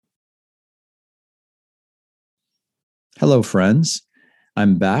Hello, friends.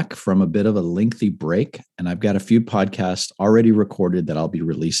 I'm back from a bit of a lengthy break, and I've got a few podcasts already recorded that I'll be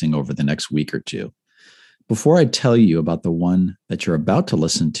releasing over the next week or two. Before I tell you about the one that you're about to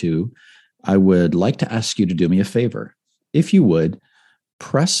listen to, I would like to ask you to do me a favor. If you would,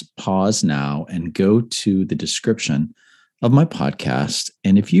 press pause now and go to the description of my podcast.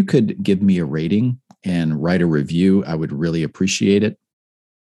 And if you could give me a rating and write a review, I would really appreciate it.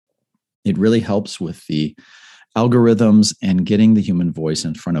 It really helps with the algorithms and getting the human voice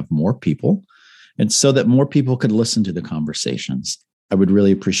in front of more people, and so that more people could listen to the conversations. I would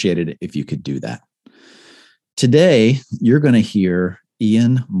really appreciate it if you could do that. Today, you're going to hear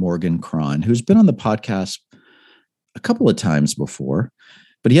Ian Cron, who's been on the podcast a couple of times before,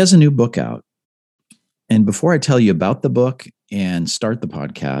 but he has a new book out. And before I tell you about the book and start the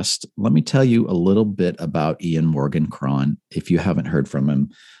podcast, let me tell you a little bit about Ian Cron if you haven't heard from him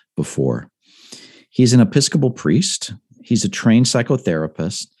before. He's an Episcopal priest, he's a trained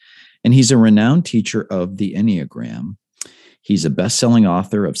psychotherapist, and he's a renowned teacher of the Enneagram. He's a best-selling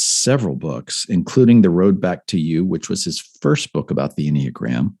author of several books, including The Road Back to You, which was his first book about the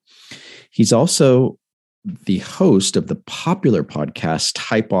Enneagram. He's also the host of the popular podcast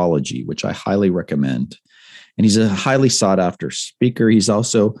Typology, which I highly recommend. And he's a highly sought-after speaker. He's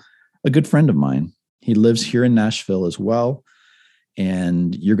also a good friend of mine. He lives here in Nashville as well.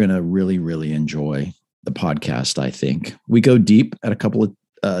 And you're going to really, really enjoy the podcast, I think. We go deep at a couple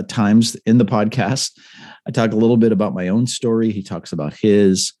of times in the podcast. I talk a little bit about my own story. He talks about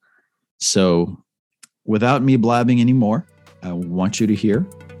his. So without me blabbing anymore, I want you to hear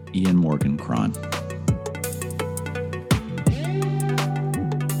Ian Cron.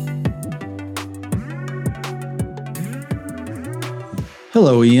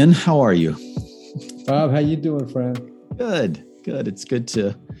 Hello, Ian. How are you? Bob, how you doing, friend? Good. It's good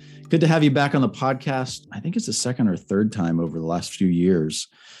to have you back on the podcast. I think it's the second or third time over the last few years.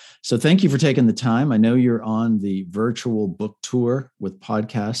 So thank you for taking the time. I know you're on the virtual book tour with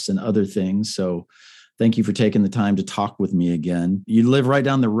podcasts and other things. So thank you for taking the time to talk with me again. You live right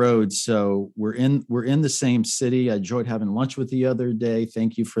down the road, so we're in the same city. I enjoyed having lunch with you the other day.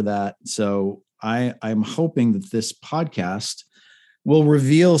 Thank you for that. So I'm hoping that this podcast will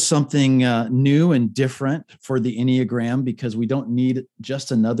reveal something new and different for the Enneagram, because we don't need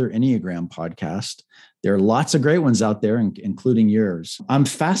just another Enneagram podcast. There are lots of great ones out there, including yours. I'm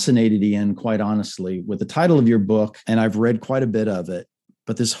fascinated, Ian, quite honestly, with the title of your book, and I've read quite a bit of it,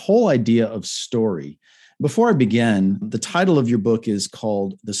 but this whole idea of story. Before I begin, the title of your book is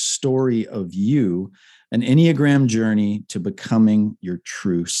called The Story of You, an Enneagram Journey to Becoming Your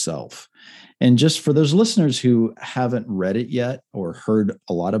True Self. And just for those listeners who haven't read it yet or heard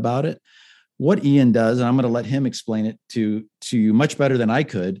a lot about it, what Ian does, and I'm going to let him explain it to you much better than I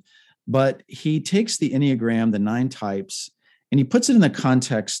could, but he takes the Enneagram, the 9 types, and he puts it in the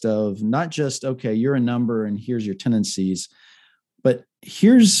context of not just, okay, you're a number and here's your tendencies, but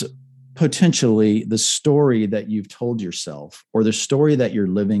here's potentially the story that you've told yourself, or the story that you're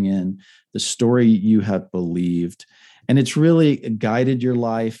living in, the story you have believed. And it's really guided your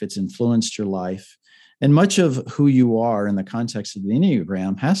life. It's influenced your life. And much of who you are in the context of the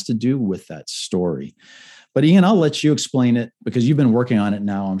Enneagram has to do with that story. But Ian, I'll let you explain it, because you've been working on it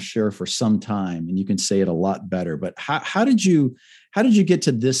now, I'm sure, for some time, and you can say it a lot better. But how did you get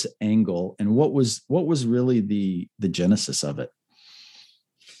to this angle, and what was really the genesis of it?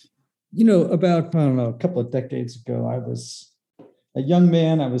 You know, about, I don't know, a couple of decades ago, I was a young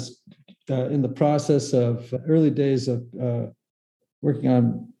man. I was in the process of early days of working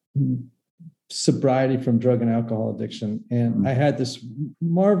on sobriety from drug and alcohol addiction. And I had this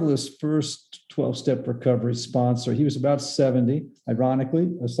marvelous first 12-step recovery sponsor. He was about 70,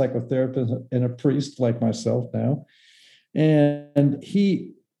 ironically, a psychotherapist and a priest like myself now. And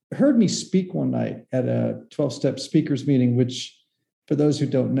he heard me speak one night at a 12-step speakers meeting, which, for those who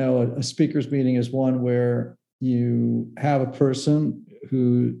don't know, a speakers meeting is one where you have a person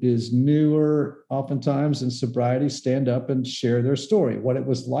who is newer, oftentimes in sobriety, stand up and share their story, what it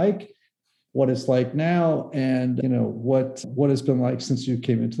was like, what it's like now, and what it's been like since you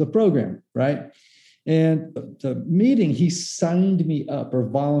came into the program, right? And the meeting, he signed me up or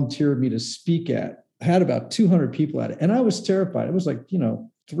volunteered me to speak at, had about 200 people at it, and I was terrified. It was like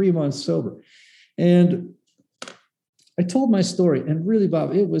 3 months sober, and I told my story, and really,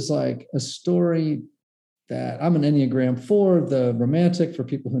 Bob, it was like a story that I'm an Enneagram 4, the romantic, for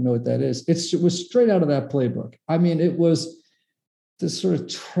people who know what that is. It was straight out of that playbook. I mean, it was this sort of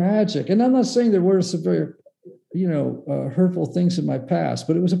tragic, and I'm not saying there were some very, hurtful things in my past,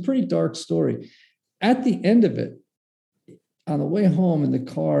 but it was a pretty dark story. At the end of it, on the way home in the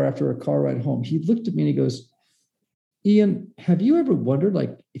car, after a car ride home, he looked at me and he goes, Ian, have you ever wondered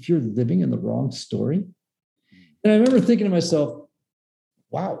like if you're living in the wrong story? And I remember thinking to myself,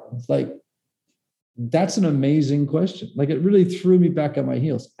 wow, like that's an amazing question. Like it really threw me back on my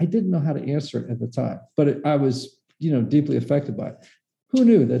heels. I didn't know how to answer it at the time, but I was, deeply affected by it. Who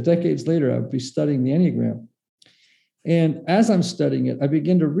knew that decades later I would be studying the Enneagram? And as I'm studying it, I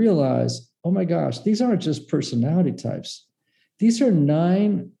begin to realize, oh my gosh, these aren't just personality types. These are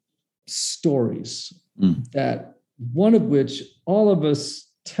 9 stories that one of which all of us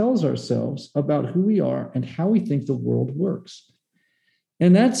tells ourselves about who we are and how we think the world works.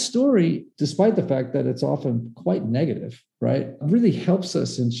 And that story, despite the fact that it's often quite negative, right, really helps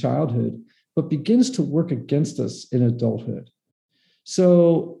us in childhood, but begins to work against us in adulthood.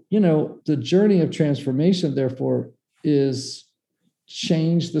 So, the journey of transformation, therefore, is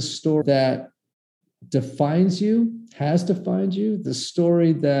change the story that defines you, has defined you, the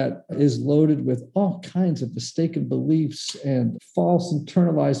story that is loaded with all kinds of mistaken beliefs and false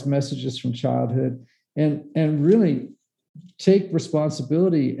internalized messages from childhood, and really take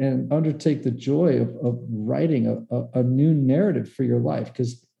responsibility and undertake the joy of writing a new narrative for your life,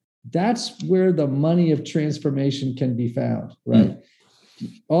 because that's where the money of transformation can be found, right?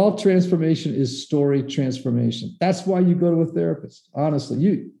 All transformation is story transformation. That's why you go to a therapist. Honestly,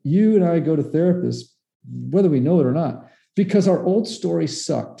 you and I go to therapists, whether we know it or not, because our old story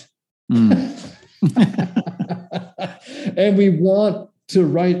sucked. And we want to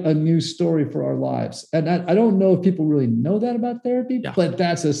write a new story for our lives. And I don't know if people really know that about therapy, but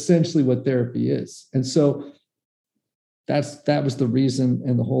that's essentially what therapy is. And so that was the reason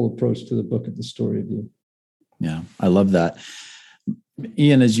and the whole approach to the book of The Story of You. Yeah, I love that.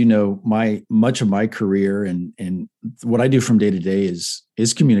 Ian, as you know, much of my career and what I do from day to day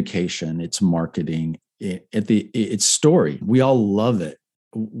is communication. It's marketing. It's story. We all love it.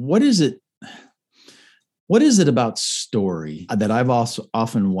 What is it about story that I've also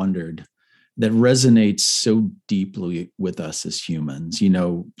often wondered that resonates so deeply with us as humans?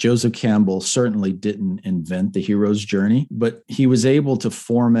 Joseph Campbell certainly didn't invent the hero's journey, but he was able to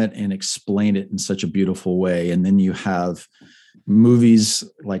form it and explain it in such a beautiful way. And then you have movies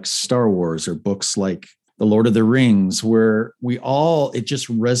like Star Wars or books like The Lord of the Rings, where it just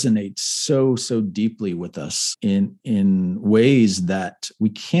resonates so deeply with us in ways that we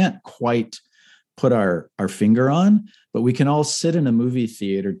can't quite put our finger on, but we can all sit in a movie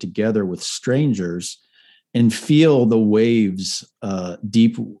theater together with strangers and feel the waves,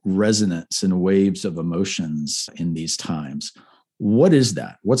 deep resonance and waves of emotions in these times. What is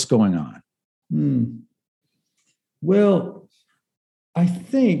that? What's going on? Well, I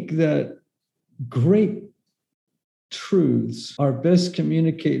think that great truths are best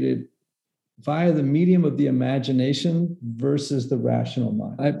communicated via the medium of the imagination versus the rational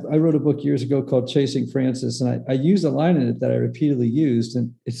mind. I wrote a book years ago called Chasing Francis, and I used a line in it that I repeatedly used,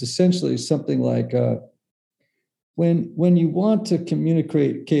 and it's essentially something like, when you want to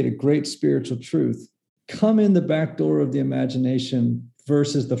communicate a great spiritual truth, come in the back door of the imagination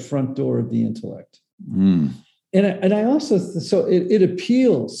versus the front door of the intellect. And I also, so it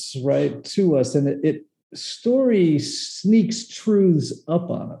appeals, right, to us, and story sneaks truths up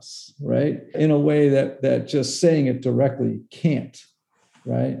on us, right, in a way that just saying it directly can't,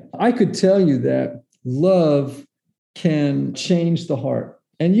 right? I could tell you that love can change the heart,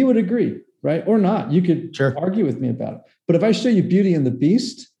 and you would agree, right? Or not. You could argue with me about it. But if I show you Beauty and the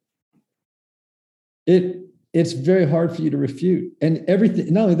Beast, it's very hard for you to refute. And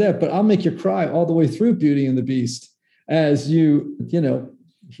everything, not only that, but I'll make you cry all the way through Beauty and the Beast as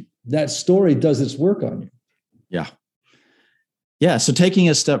that story does its work on you. Yeah. Yeah. So taking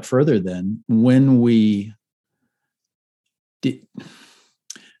a step further then,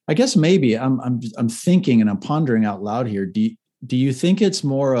 I guess maybe I'm thinking and I'm pondering out loud here. Do you think it's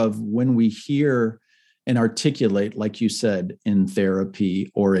more of when we hear and articulate, like you said, in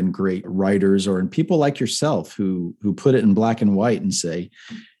therapy or in great writers or in people like yourself who put it in black and white and say,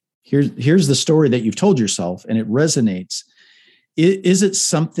 here's the story that you've told yourself and it resonates. Is it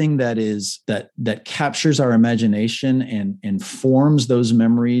something that captures our imagination and forms those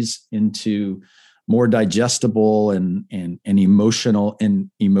memories into more digestible and emotional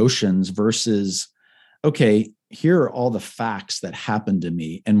and emotions versus, okay, here are all the facts that happened to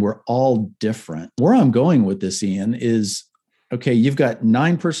me and we're all different? Where I'm going with this, Ian, is, okay, you've got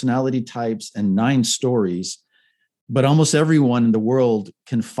 9 personality types and 9 stories, but almost everyone in the world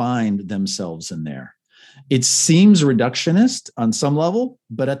can find themselves in there. It seems reductionist on some level,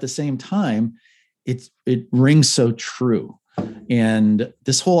 but at the same time, it rings so true. And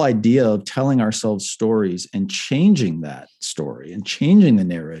this whole idea of telling ourselves stories and changing that story and changing the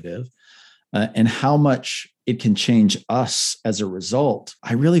narrative, and how much it can change us as a result.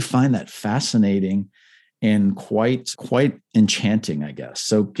 I really find that fascinating and quite enchanting, I guess.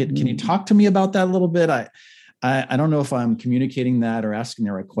 So can you talk to me about that a little bit? I don't know if I'm communicating that or asking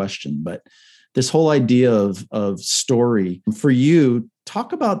the right question, but this whole idea of story for you,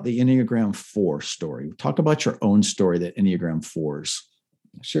 talk about the Enneagram 4 story. Talk about your own story, the Enneagram 4s.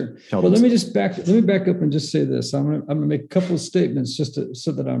 Sure. Well, let me back up and just say this. I'm going to make a couple of statements just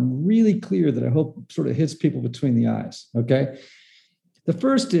so that I'm really clear, that I hope sort of hits people between the eyes. Okay. The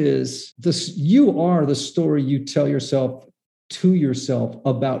first is this: you are the story you tell yourself to yourself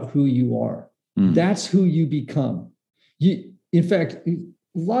about who you are. That's who you become. In fact,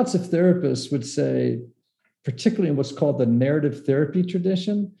 lots of therapists would say, particularly in what's called the narrative therapy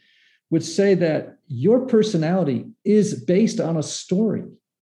tradition, would say that your personality is based on a story.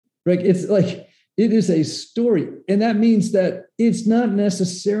 Right? It's like, it is a story. And that means that it's not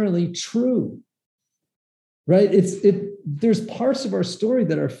necessarily true. Right? There's parts of our story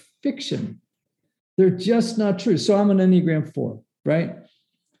that are fiction. They're just not true. So I'm an Enneagram 4, right?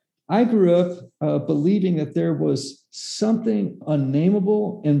 I grew up believing that there was something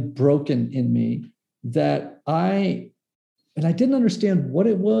unnameable and broken in me that I didn't understand what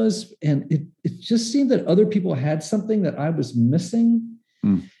it was. And it just seemed that other people had something that I was missing.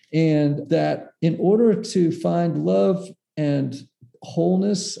 And that in order to find love and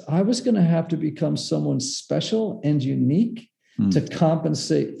wholeness, I was going to have to become someone special and unique to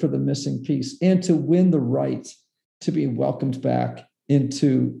compensate for the missing piece and to win the right to be welcomed back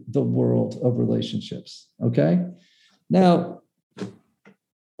into the world of relationships. Okay. Now,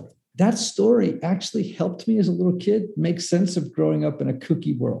 that story actually helped me as a little kid make sense of growing up in a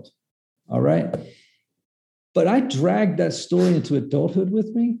kooky world. All right. But I dragged that story into adulthood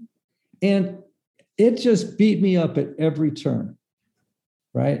with me, and it just beat me up at every turn,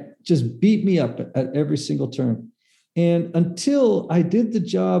 right? Just beat me up at every single turn. And until I did the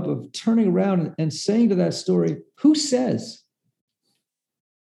job of turning around and saying to that story, who says?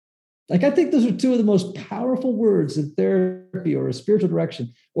 Like, I think those are two of the most powerful words in therapy or a spiritual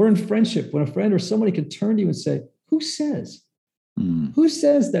direction or in friendship, when a friend or somebody can turn to you and say, who says? Who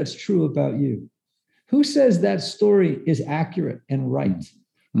says that's true about you? Who says that story is accurate and right?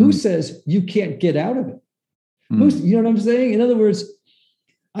 Who says you can't get out of it? You know what I'm saying? In other words,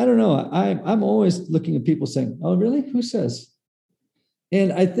 I don't know. I'm always looking at people saying, oh, really? Who says?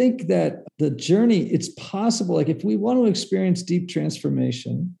 And I think that the journey, it's possible. Like, if we want to experience deep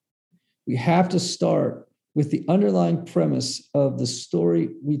transformation, we have to start with the underlying premise of the story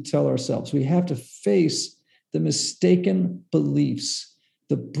we tell ourselves. We have to face the mistaken beliefs,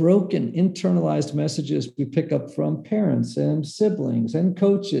 the broken internalized messages we pick up from parents and siblings and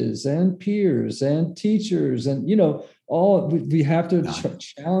coaches and peers and teachers. And, we have to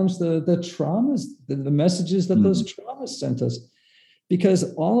challenge the traumas, the messages that those traumas sent us,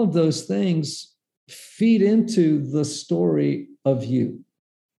 because all of those things feed into the story of you,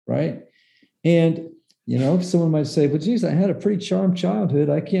 right? And, someone might say, well, geez, I had a pretty charmed childhood.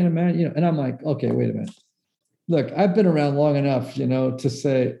 I can't imagine, and I'm like, okay, wait a minute. Look, I've been around long enough, to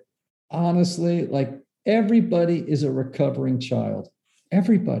say, honestly, like, everybody is a recovering child.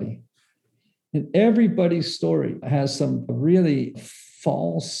 Everybody. And everybody's story has some really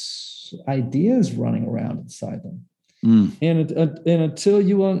false ideas running around inside them. And until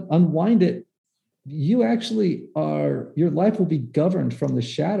you unwind it, you actually your life will be governed from the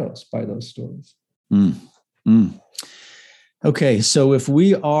shadows by those stories. Okay, so if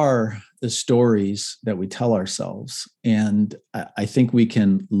we are the stories that we tell ourselves, and I think we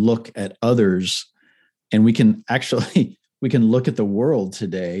can look at others, and we can look at the world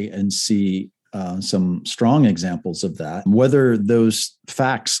today and see some strong examples of that. Whether those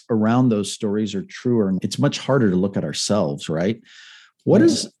facts around those stories are true or not, it's much harder to look at ourselves, right? What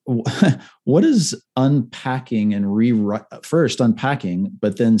is unpacking and first unpacking,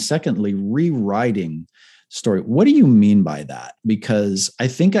 but then secondly, rewriting story? What do you mean by that? Because I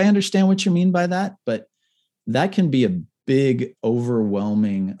think I understand what you mean by that, but that can be a big,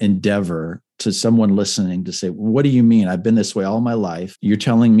 overwhelming endeavor to someone listening to say, what do you mean? I've been this way all my life. You're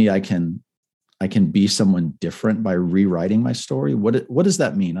telling me I can be someone different by rewriting my story? What does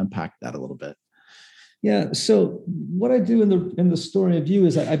that mean? Unpack that a little bit. Yeah. So what I do in the story of you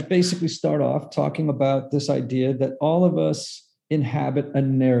is I basically start off talking about this idea that all of us inhabit a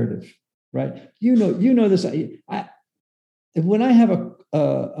narrative, right? You know this. When I have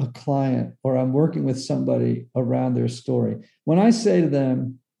a client or I'm working with somebody around their story, when I say to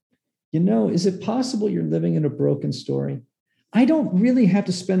them, is it possible you're living in a broken story? I don't really have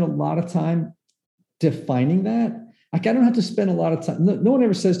to spend a lot of time defining that. Like, I don't have to spend a lot of time. No one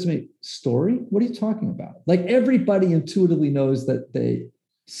ever says to me, story? What are you talking about? Like, everybody intuitively knows that they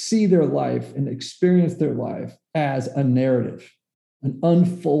see their life and experience their life as a narrative, an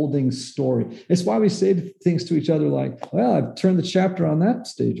unfolding story. It's why we say things to each other like, well, I've turned the chapter on that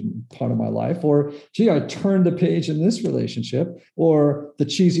stage part of my life, or gee, I turned the page in this relationship, or the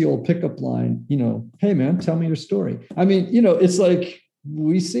cheesy old pickup line, hey man, tell me your story. I mean, it's like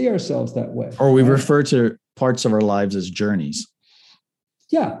we see ourselves that way. Or we refer to parts of our lives as journeys.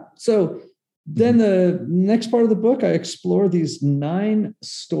 Yeah. So then the next part of the book, I explore these 9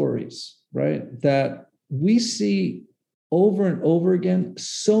 stories, right, that we see over and over again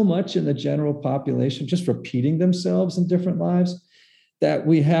so much in the general population, just repeating themselves in different lives, that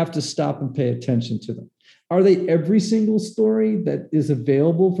we have to stop and pay attention to them. Are they every single story that is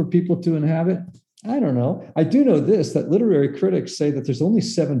available for people to inhabit? I don't know. I do know this, that literary critics say that there's only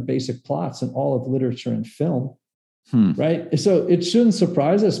 7 basic plots in all of literature and film, right? So it shouldn't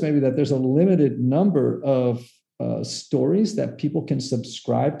surprise us maybe that there's a limited number of stories that people can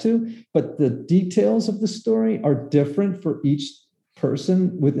subscribe to, but the details of the story are different for each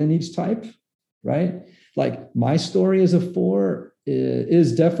person within each type, right? Like, my story as a 4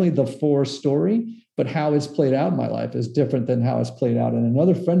 is definitely the 4 story, but how it's played out in my life is different than how it's played out in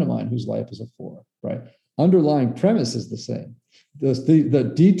another friend of mine whose life is a 4, right? Underlying premise is the same.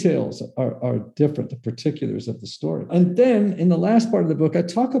 The details are different, the particulars of the story. And then in the last part of the book, I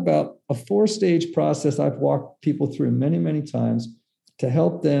talk about a 4-stage process I've walked people through many, many times to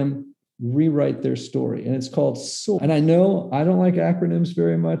help them rewrite their story. And it's called SOUL. And I know I don't like acronyms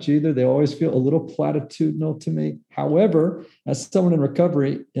very much either. They always feel a little platitudinal to me. However, as someone in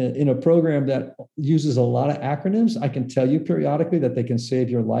recovery in a program that uses a lot of acronyms, I can tell you periodically that they can save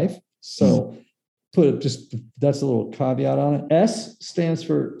your life. So that's a little caveat on it. S stands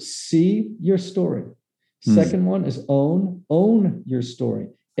for see your story. Second one is own your story.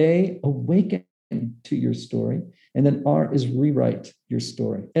 A, awaken to your story. And then R is rewrite your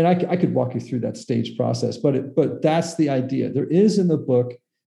story. And I could walk you through that stage process, but that's the idea. There is in the book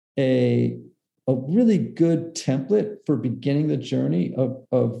a really good template for beginning the journey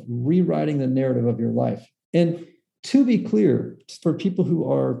of rewriting the narrative of your life. And to be clear, for people who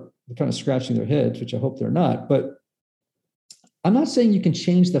are kind of scratching their heads, which I hope they're not, but I'm not saying you can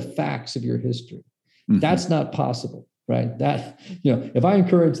change the facts of your history. That's not possible, right? That, if I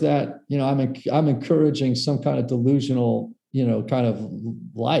encourage that, I'm encouraging some kind of delusional, kind of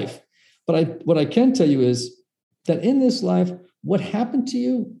life. But what I can tell you is that in this life, what happened to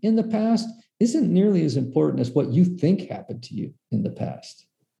you in the past isn't nearly as important as what you think happened to you in the past.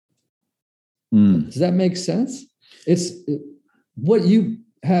 Does that make sense? It's what you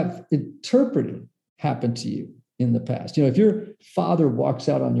have interpreted happened to you in the past. If your father walks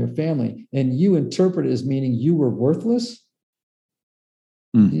out on your family and you interpret it as meaning you were worthless,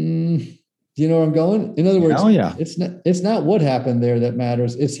 do you know where I'm going? In other words, it's not what happened there that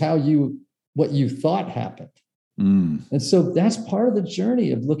matters. It's what you thought happened. And so that's part of the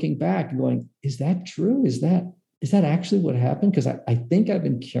journey of looking back and going, is that true? Is that actually what happened? Because I think I've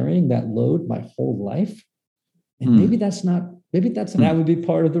been carrying that load my whole life. And maybe that would be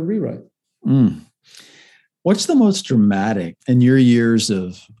part of the rewrite. What's the most dramatic in your years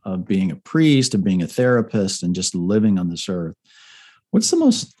of being a priest, of being a therapist, and just living on this earth? What's the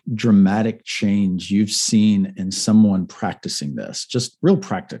most dramatic change you've seen in someone practicing this, just real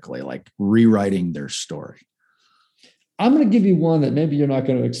practically, like rewriting their story? I'm going to give you one that maybe you're not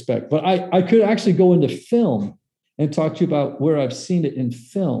going to expect, but I could actually go into film and talk to you about where I've seen it in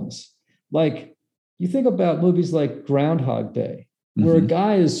films. Like, you think about movies like Groundhog Day, where a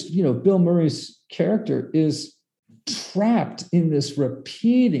guy is, Bill Murray's character is trapped in this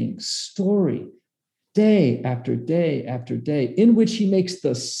repeating story day after day after day, in which he makes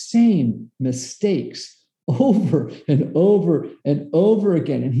the same mistakes over and over and over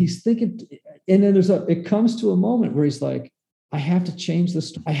again. And he's thinking, and then it comes to a moment where he's like, I have to change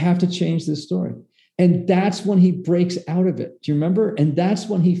this. I have to change this story. And that's when he breaks out of it. Do you remember? And that's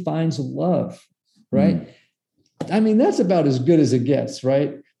when he finds love. Right? I mean, that's about as good as it gets,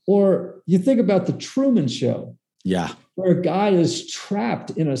 right? Or you think about the Truman Show. Yeah. Where a guy is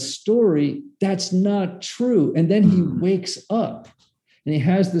trapped in a story that's not true. And then he wakes up and he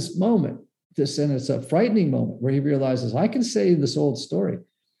has this moment, and it's a frightening moment where he realizes, I can say this old story,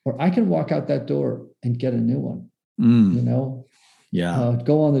 or I can walk out that door and get a new one,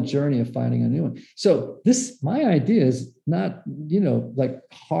 go on the journey of finding a new one. So my idea is not, like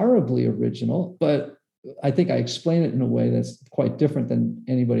horribly original, but I think I explain it in a way that's quite different than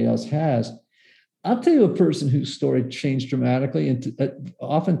anybody else has. I'll tell you a person whose story changed dramatically and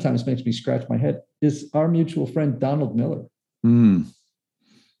oftentimes makes me scratch my head is our mutual friend, Donald Miller. Mm.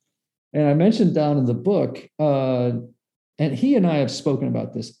 And I mentioned Don in the book, and he and I have spoken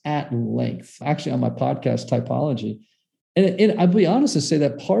about this at length, actually on my podcast, Typology. And I'll be honest to say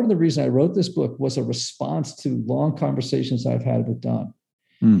that part of the reason I wrote this book was a response to long conversations I've had with Don.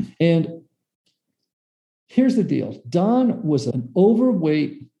 Mm. And here's the deal. Don was an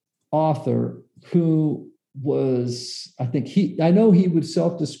overweight author who was, I know he would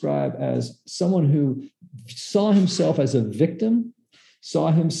self-describe as someone who saw himself as a victim,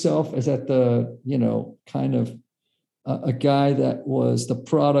 saw himself as at the, kind of a guy that was the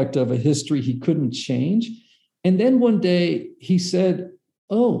product of a history he couldn't change. And then one day he said,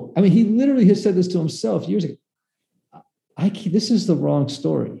 he literally has said this to himself years ago. This is the wrong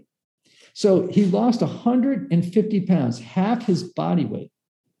story. So he lost 150 pounds, half his body weight.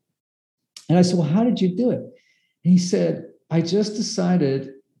 And I said, well, how did you do it? And he said, I just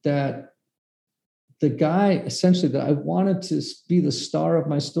decided that the guy essentially that I wanted to be the star of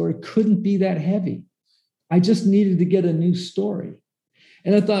my story couldn't be that heavy. I just needed to get a new story.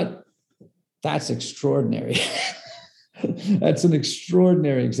 And I thought, that's extraordinary. That's an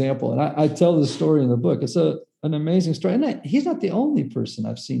extraordinary example. And I tell this story in the book. It's an amazing story. And he's not the only person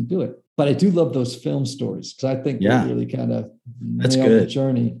I've seen do it. But I do love those film stories because I think they really kind of nail the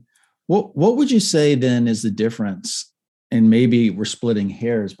journey. What would you say then is the difference? And maybe we're splitting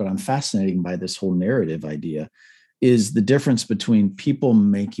hairs, but I'm fascinated by this whole narrative idea, is the difference between people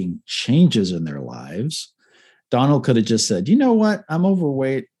making changes in their lives. Donald could have just said, you know what? I'm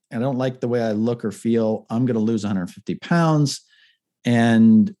overweight. I don't like the way I look or feel. I'm going to lose 150 pounds.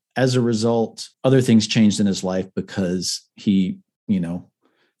 And as a result, other things changed in his life because he,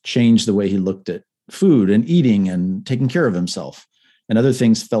 changed the way he looked at food and eating and taking care of himself. And other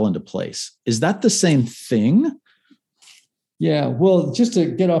things fell into place. Is that the same thing? Yeah, well, just to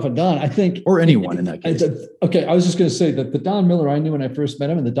get off of Don, I think... Or anyone in that case. Okay, I was just going to say that the Don Miller I knew when I first met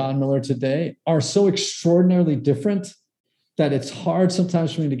him and the Don Miller today are so extraordinarily different that it's hard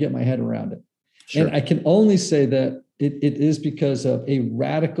sometimes for me to get my head around it. Sure. And I can only say that it is because of a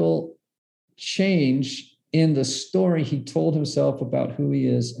radical change in the story he told himself about who he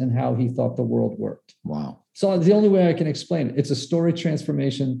is and how he thought the world worked. Wow. So the only way I can explain it, it's a story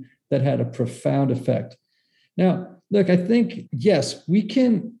transformation that had a profound effect. Now, look, I think, yes, we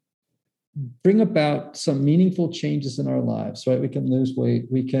can bring about some meaningful changes in our lives, right? We can lose weight.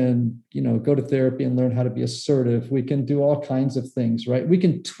 We can, go to therapy and learn how to be assertive. We can do all kinds of things, right? We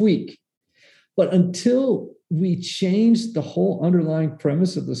can tweak. But until we change the whole underlying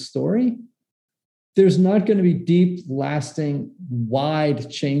premise of the story, there's not going to be deep, lasting, wide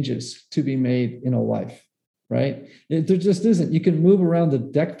changes to be made in a life, right? There just isn't. You can move around the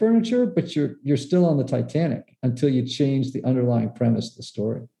deck furniture, but you're still on the Titanic until you change the underlying premise of the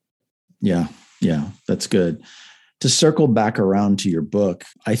story. Yeah, that's good. To circle back around to your book,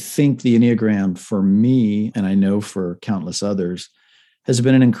 I think the Enneagram for me, and I know for countless others, has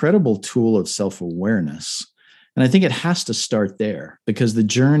been an incredible tool of self-awareness. And I think it has to start there because the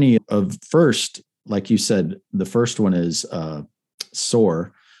journey of first, like you said, the first one is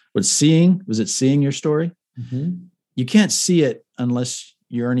SOAR. Was it seeing your story? Mm-hmm. You can't see it unless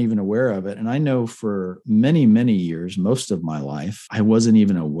you aren't even aware of it. And I know for many, many years, most of my life, I wasn't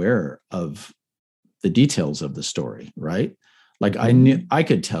even aware of the details of the story, right? Like I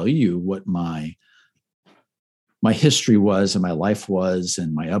could tell you what my history was and my life was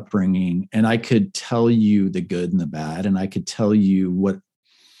and my upbringing. And I could tell you the good and the bad. And I could tell you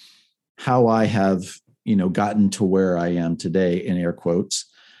how I have, gotten to where I am today in air quotes.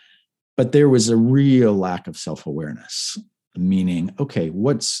 But there was a real lack of self-awareness, meaning, okay,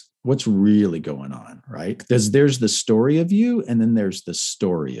 what's really going on, right? There's the story of you, and then there's the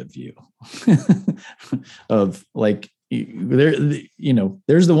story of you of like,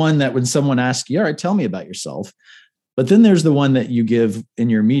 there's the one that when someone asks you, all right, tell me about yourself. But then there's the one that you give in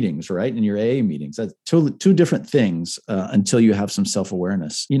your meetings, right? In your AA meetings. That's two different things until you have some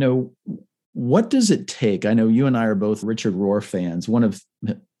self-awareness. What does it take? I know you and I are both Richard Rohr fans. One of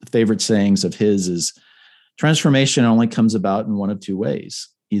the favorite sayings of his is transformation only comes about in one of two ways,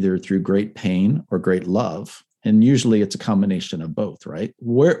 either through great pain or great love. And usually it's a combination of both, right?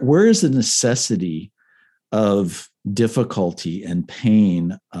 Where is the necessity of difficulty and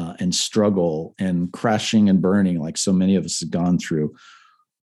pain and struggle and crashing and burning like so many of us have gone through?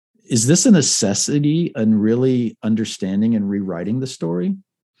 Is this a necessity in really understanding and rewriting the story?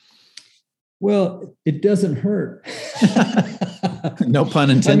 Well, it doesn't hurt. No pun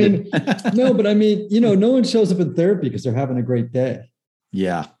intended. No one shows up in therapy because they're having a great day.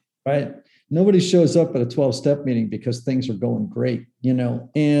 Yeah. Right. Nobody shows up at a 12-step meeting because things are going great,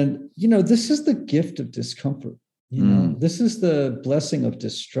 and, this is the gift of discomfort. This is the blessing of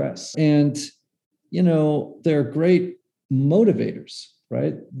distress. And, they're great motivators,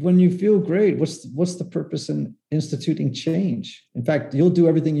 right? When you feel great, what's the purpose in instituting change? In fact, you'll do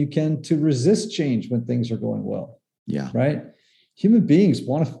everything you can to resist change when things are going well. Yeah. Right. Human beings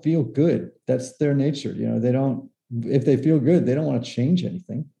want to feel good. That's their nature. They don't, if they feel good, they don't want to change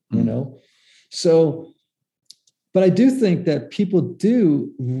anything, So, but I do think that people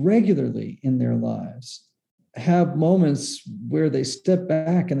do regularly in their lives have moments where they step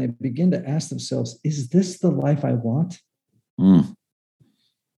back and they begin to ask themselves, is this the life I want?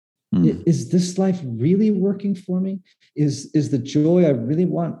 Is this life really working for me? Is the joy I really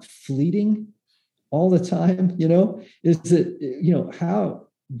want fleeting all the time? Is it, how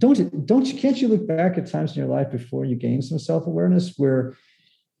can't you look back at times in your life before you gain some self-awareness where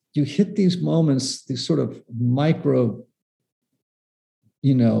you hit these moments, these sort of micro,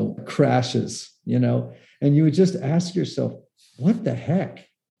 crashes, and you would just ask yourself, what the heck?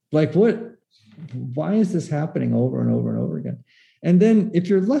 Like, why is this happening over and over and over again? And then if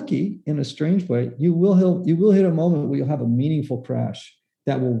you're lucky in a strange way, you will hit a moment where you'll have a meaningful crash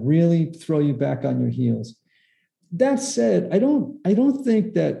that will really throw you back on your heels. That said, I don't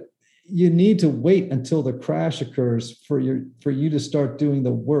think that you need to wait until the crash occurs for you to start doing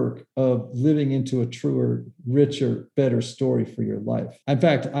the work of living into a truer, richer, better story for your life. In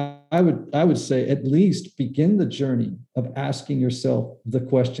fact, I would say at least begin the journey of asking yourself the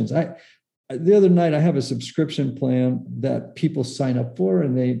questions. The other night, I have a subscription plan that people sign up for,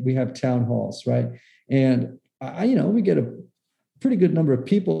 and we have town halls, right? And we get a pretty good number of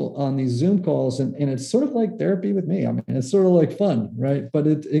people on these Zoom calls, and it's sort of like therapy with me. I mean, it's sort of like fun, right? But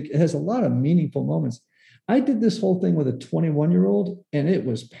it has a lot of meaningful moments. I did this whole thing with a 21-year-old, and it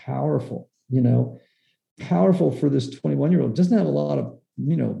was powerful, powerful for this 21-year-old. Doesn't have a lot of,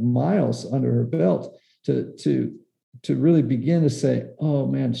 miles under her belt to really begin to say, oh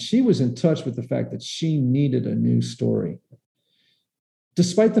man, she was in touch with the fact that she needed a new story.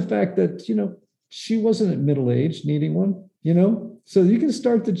 Despite the fact that, she wasn't at middle age needing one, so you can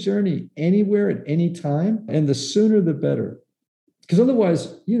start the journey anywhere at any time, and the sooner the better. Because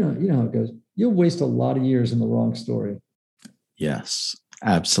otherwise, you know how it goes. You'll waste a lot of years in the wrong story. Yes,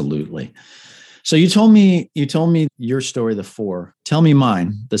 absolutely. So you told me your story, the 4. Tell me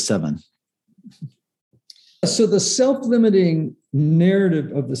mine, the 7. So the self-limiting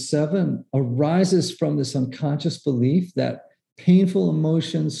narrative of the 7 arises from this unconscious belief that painful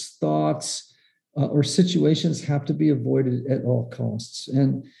emotions, thoughts, or situations have to be avoided at all costs.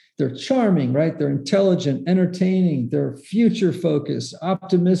 And they're charming, right? They're intelligent, entertaining, they're future focused,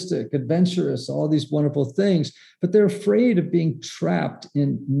 optimistic, adventurous, all these wonderful things, but they're afraid of being trapped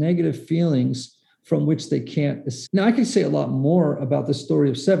in negative feelings from which they can't. Now, I could say a lot more about the story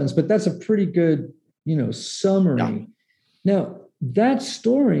of 7s, but that's a pretty good, summary. Yeah. Now, that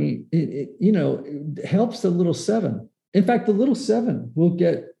story, it helps the little 7. In fact, the little 7 will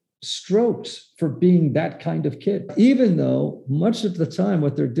get strokes for being that kind of kid, even though much of the time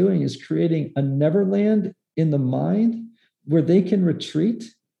what they're doing is creating a neverland in the mind where they can retreat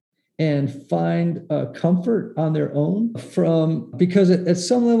and find comfort on their own because at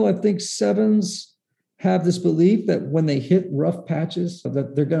some level, I think 7s have this belief that when they hit rough patches,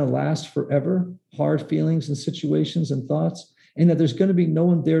 that they're going to last forever, hard feelings and situations and thoughts, and that there's going to be no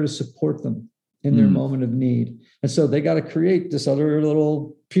one there to support them in their moment of need. And so they got to create this other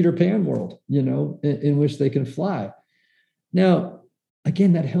little Peter Pan world, in which they can fly. Now,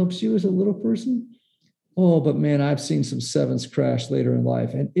 again, that helps you as a little person. Oh, but man, I've seen some 7s crash later in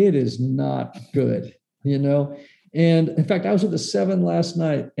life, and it is not good, And in fact, I was with a 7 last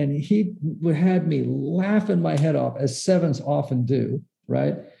night, and he had me laughing my head off, as 7s often do,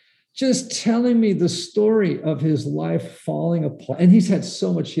 right? Just telling me the story of his life falling apart. And he's had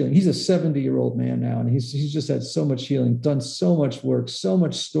so much healing. He's a 70-year-old man now, and he's just had so much healing, done so much work, so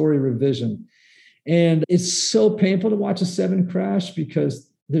much story revision. And it's so painful to watch a 7 crash,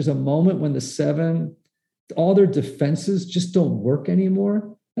 because there's a moment when the 7, all their defenses just don't work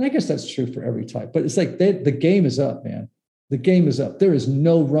anymore. And I guess that's true for every type, but it's like the game is up, man. The game is up. There is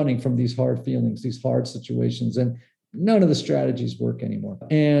no running from these hard feelings, these hard situations, and none of the strategies work anymore.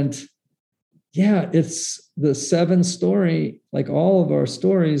 And yeah, it's the 7 story, like all of our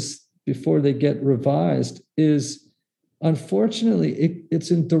stories before they get revised, is unfortunately,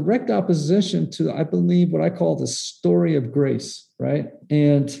 it's in direct opposition to, I believe, what I call the story of grace, right?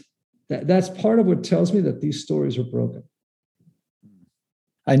 And that's part of what tells me that these stories are broken.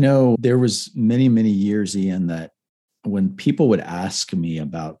 I know there was many, many years, Ian, that when people would ask me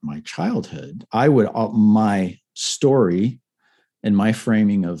about my childhood, my story and my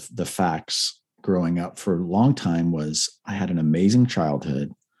framing of the facts growing up for a long time was I had an amazing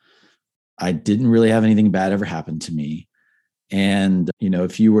childhood. I didn't really have anything bad ever happen to me. And,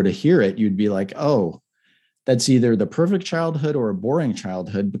 if you were to hear it, you'd be like, oh, that's either the perfect childhood or a boring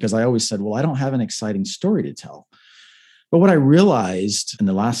childhood, because I always said, well, I don't have an exciting story to tell. But what I realized in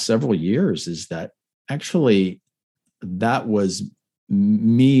the last several years is that actually that was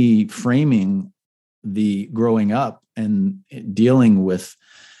me framing the growing up and dealing with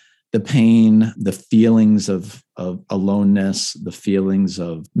the pain, the feelings of aloneness, the feelings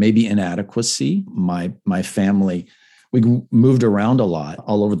of maybe inadequacy. My family, we moved around a lot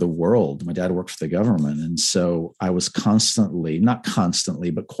all over the world. My dad worked for the government. And so I was not constantly,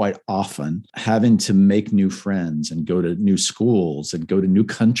 but quite often having to make new friends and go to new schools and go to new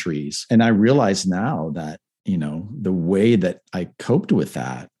countries. And I realize now that, the way that I coped with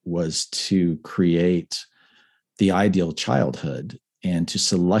that was to create the ideal childhood and to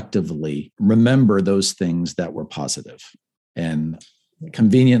selectively remember those things that were positive and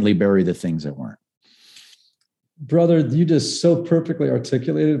conveniently bury the things that weren't. Brother, you just so perfectly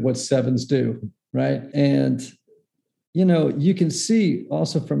articulated what sevens do, right? And, you can see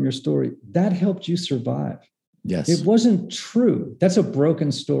also from your story, that helped you survive. Yes. It wasn't true. That's a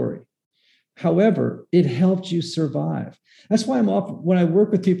broken story. However, it helped you survive. That's why when I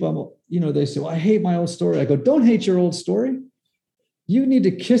work with people, they say, well, I hate my old story. I go, don't hate your old story. You need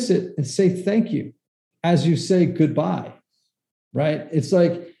to kiss it and say thank you as you say goodbye, right? It's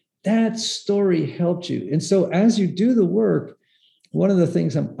like that story helped you. And so as you do the work, one of the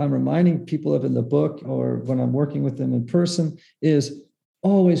things I'm reminding people of in the book or when I'm working with them in person is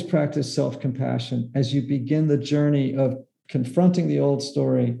always practice self-compassion as you begin the journey of confronting the old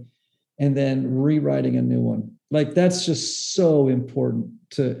story and then rewriting a new one. Like that's just so important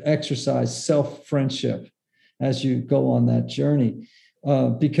to exercise self-friendship as you go on that journey.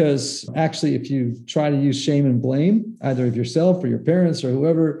 Because actually, if you try to use shame and blame, either of yourself or your parents or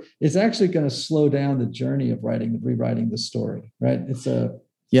whoever, it's actually going to slow down the journey of rewriting the story, right? It's a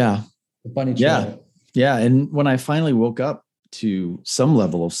bunny trail. Yeah. And when I finally woke up to some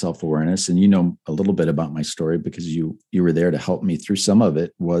level of self-awareness, and a little bit about my story because you were there to help me through some of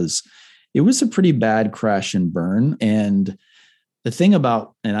it, it was a pretty bad crash and burn. And the thing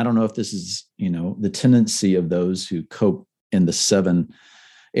about, and I don't know if this is, the tendency of those who cope in the 7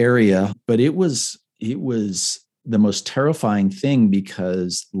 area, but it was the most terrifying thing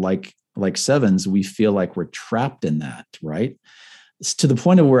because like sevens, we feel like we're trapped in that, right? It's to the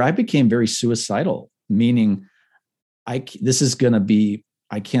point of where I became very suicidal, meaning I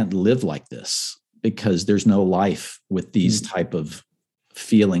can't live like this because there's no life with these type of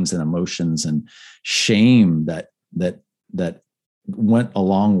feelings and emotions and shame that went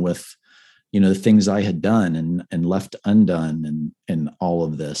along with the things I had done and left undone and all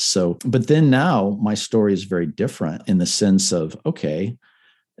of this. So, but then now my story is very different in the sense of, okay,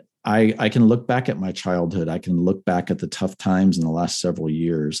 I can look back at my childhood. I can look back at the tough times in the last several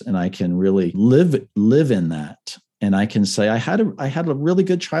years, and I can really live in that. And I can say I had a really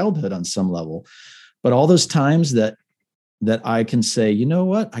good childhood on some level, but all those times that I can say, you know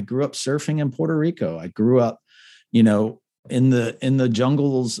what, I grew up surfing in Puerto Rico. I grew up, in the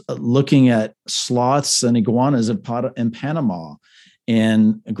jungles, looking at sloths and iguanas in Panama,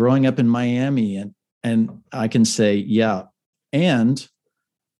 and growing up in Miami, and I can say, yeah. And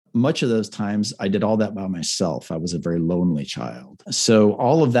much of those times I did all that by myself. I was a very lonely child. So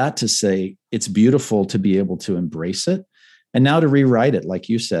all of that to say, it's beautiful to be able to embrace it, and now to rewrite it, like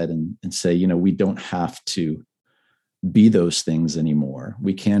you said, and say, we don't have to be those things anymore.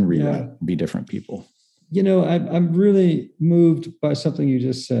 We can rewrite, be different people. I'm really moved by something you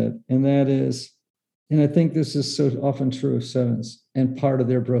just said, and that is, and I think this is so often true of sevens and part of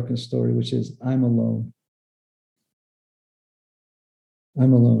their broken story, which is I'm alone.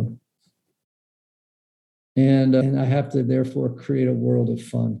 I'm alone. And I have to therefore create a world of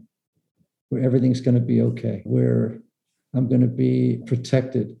fun where everything's going to be okay, where I'm going to be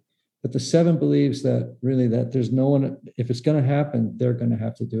protected. But the 7 believes that there's no one, if it's going to happen, they're going to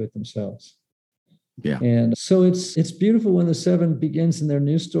have to do it themselves. Yeah. And so it's beautiful when the 7 begins in their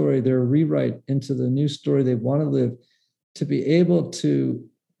new story, their rewrite into the new story they want to live, to be able to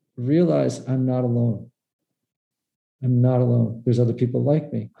realize I'm not alone. I'm not alone. There's other people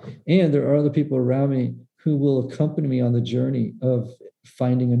like me. And there are other people around me who will accompany me on the journey of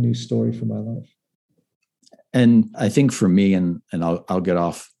finding a new story for my life. And I think for me, and I'll get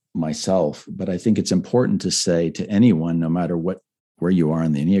off myself, but I think it's important to say to anyone, no matter where you are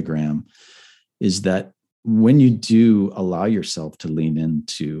in the Enneagram, is that when you do allow yourself to lean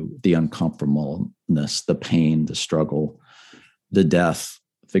into the uncomfortableness, the pain, the struggle, the death,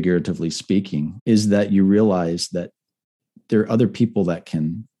 figuratively speaking, is that you realize that there are other people that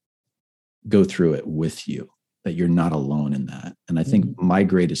can go through it with you, that you're not alone in that. And I think my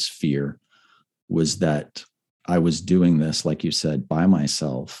greatest fear was that I was doing this, like you said, by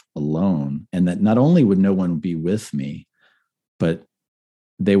myself, alone, and that not only would no one be with me, but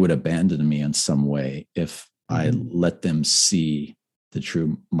they would abandon me in some way if I let them see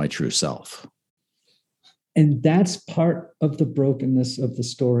my true self. And that's part of the brokenness of the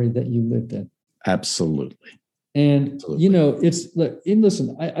story that you lived in. Absolutely. And, Absolutely. you know,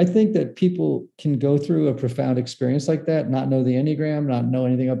 listen, I think that people can go through a profound experience like that, not know the Enneagram, not know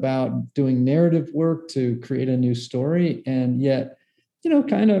anything about doing narrative work to create a new story, and yet, you know,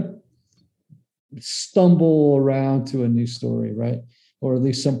 kind of stumble around to a new story, right? Or at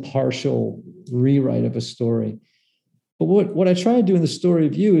least some partial rewrite of a story. But what I try to do in the story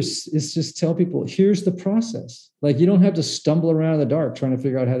of you is just tell people, here's the process. Like, you don't have to stumble around in the dark trying to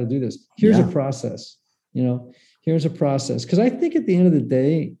figure out how to do this. Here's a process, you know, here's a process. Because I think at the end of the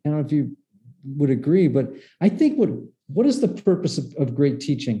day, I don't know if you would agree, but I think what is the purpose of great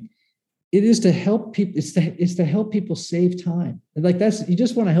teaching? It is to help people. It's to help people save time. And like, you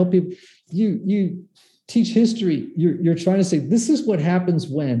just want to help people. You teach history. You're trying to say, this is what happens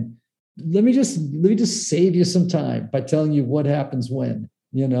when. Let me just save you some time by telling you what happens when,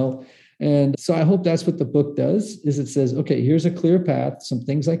 you know? And so I hope that's what the book does, is it says, okay, here's a clear path, some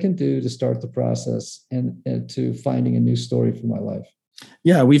things I can do to start the process and to finding a new story for my life.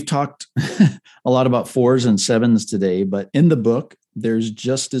 Yeah, we've talked a lot about 4s and 7s today, but in the book, there's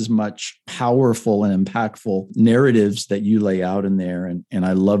just as much powerful and impactful narratives that you lay out in there. And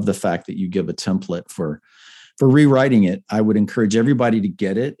I love the fact that you give a template for rewriting it. I would encourage everybody to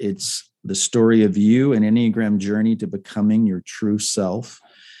get it. It's the story of you, an Enneagram journey to becoming your true self.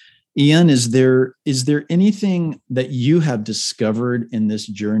 Ian, is there anything that you have discovered in this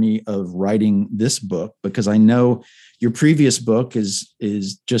journey of writing this book? Because I know your previous book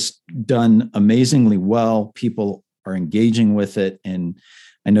is just done amazingly well. People are engaging with it. And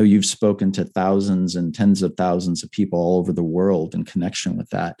I know you've spoken to thousands and tens of thousands of people all over the world in connection with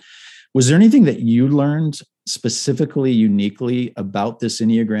that. Was there anything that you learned specifically, uniquely about this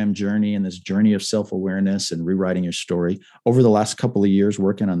Enneagram journey and this journey of self-awareness and rewriting your story over the last couple of years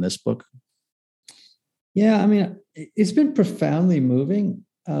working on this book? Yeah, I mean, it's been profoundly moving.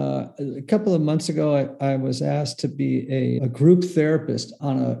 A couple of months ago, I was asked to be a group therapist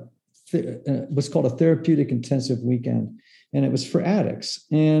on what's called a therapeutic intensive weekend, and it was for addicts.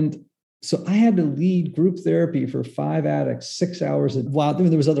 And so I had to lead group therapy for 5 addicts, 6 hours. While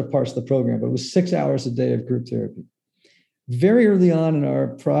there was other parts of the program, but it was 6 hours a day of group therapy. Very early on in our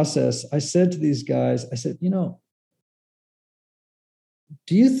process, I said to these guys, I said, you know,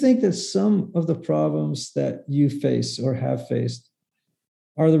 do you think that some of the problems that you face or have faced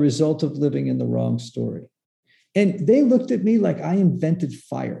are the result of living in the wrong story? And they looked at me like I invented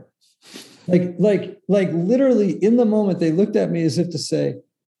fire. Like literally in the moment, they looked at me as if to say,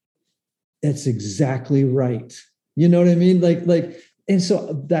 that's exactly right. You know what I mean? And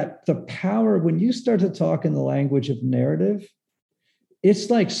so that the power, when you start to talk in the language of narrative, it's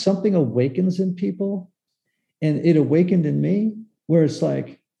like something awakens in people, and it awakened in me, where it's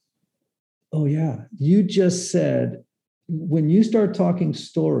like, oh yeah, you just said, when you start talking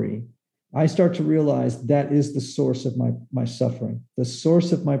story, I start to realize that is the source of my suffering. The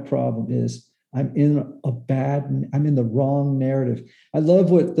source of my problem is I'm in the wrong narrative. I love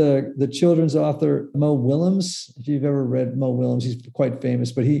what the children's author, Mo Willems, if you've ever read Mo Willems, he's quite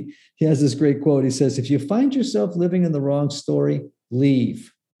famous, but he has this great quote. He says, if you find yourself living in the wrong story,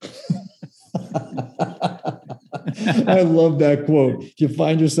 leave. I love that quote. If you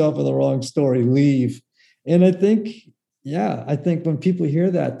find yourself in the wrong story, leave. And I think when people hear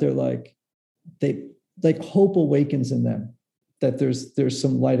that, they're like, hope awakens in them, that there's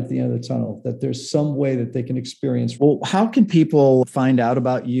some light at the end of the tunnel, that there's some way that they can experience. Well, how can people find out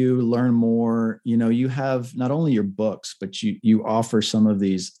about you, learn more? You know, you have not only your books, but you offer some of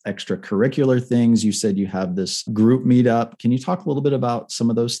these extracurricular things. You said you have this group meetup. Can you talk a little bit about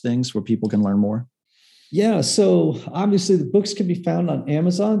some of those things where people can learn more? Yeah, so obviously the books can be found on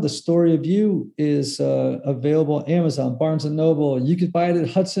Amazon. The Story of You is available on Amazon, Barnes & Noble. You could buy it at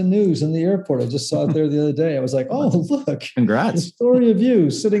Hudson News in the airport. I just saw it there the other day. I was like, oh, look. Congrats. The Story of You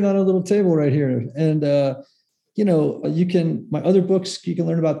sitting on a little table right here. And my other books, you can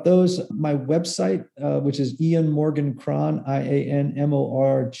learn about those. My website, which is Ian Morgan Cron,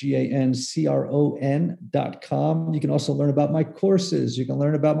 IanMorgancron.com. You can also learn about my courses. You can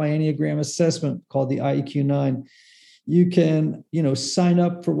learn about my Enneagram assessment called the IEQ9. You can, sign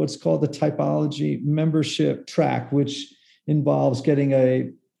up for what's called the typology membership track, which involves getting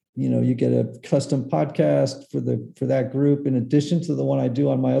you get a custom podcast for that group, in addition to the one I do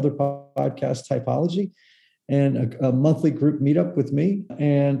on my other podcast, Typology, and a monthly group meetup with me.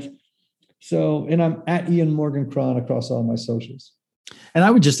 And I'm at Ian Morgan Cron across all my socials. And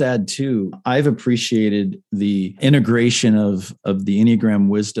I would just add too, I've appreciated the integration of the Enneagram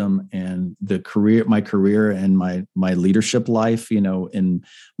wisdom and my career and my leadership life, in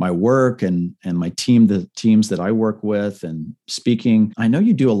my work and the teams that I work with and speaking. I know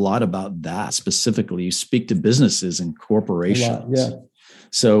you do a lot about that specifically. You speak to businesses and corporations. A lot, yeah.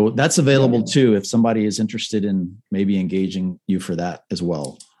 So that's available too, if somebody is interested in maybe engaging you for that as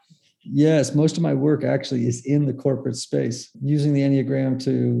well. Yes, most of my work actually is in the corporate space, using the Enneagram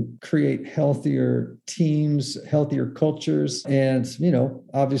to create healthier teams, healthier cultures, and,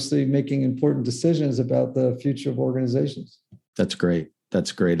 obviously making important decisions about the future of organizations. That's great.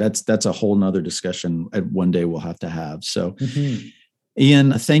 That's a whole nother discussion one day we'll have to have. So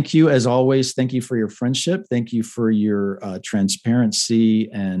Ian, thank you as always. Thank you for your friendship. Thank you for your transparency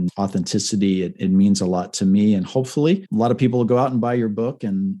and authenticity. It means a lot to me. And hopefully a lot of people will go out and buy your book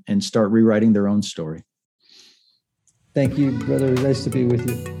and start rewriting their own story. Thank you, brother. Nice to be with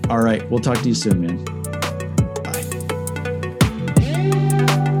you. All right. We'll talk to you soon, man.